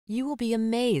You will be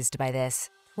amazed by this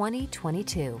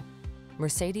 2022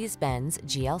 Mercedes-Benz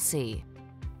GLC.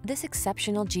 This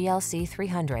exceptional GLC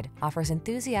 300 offers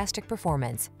enthusiastic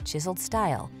performance, chiseled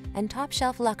style, and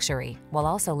top-shelf luxury while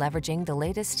also leveraging the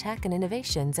latest tech and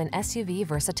innovations in SUV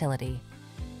versatility.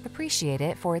 Appreciate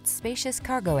it for its spacious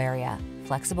cargo area,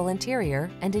 flexible interior,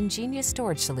 and ingenious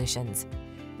storage solutions.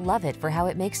 Love it for how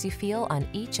it makes you feel on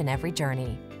each and every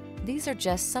journey. These are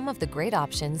just some of the great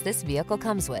options this vehicle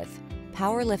comes with: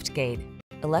 power liftgate,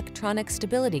 electronic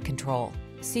stability control,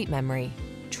 seat memory,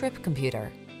 trip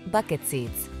computer, bucket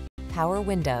seats, power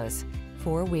windows,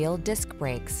 four-wheel disc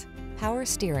brakes, power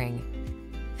steering.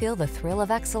 Feel the thrill of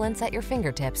excellence at your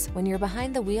fingertips when you're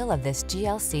behind the wheel of this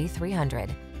GLC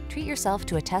 300. Treat yourself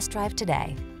to a test drive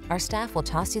today. Our staff will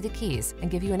toss you the keys and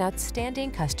give you an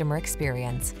outstanding customer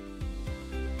experience.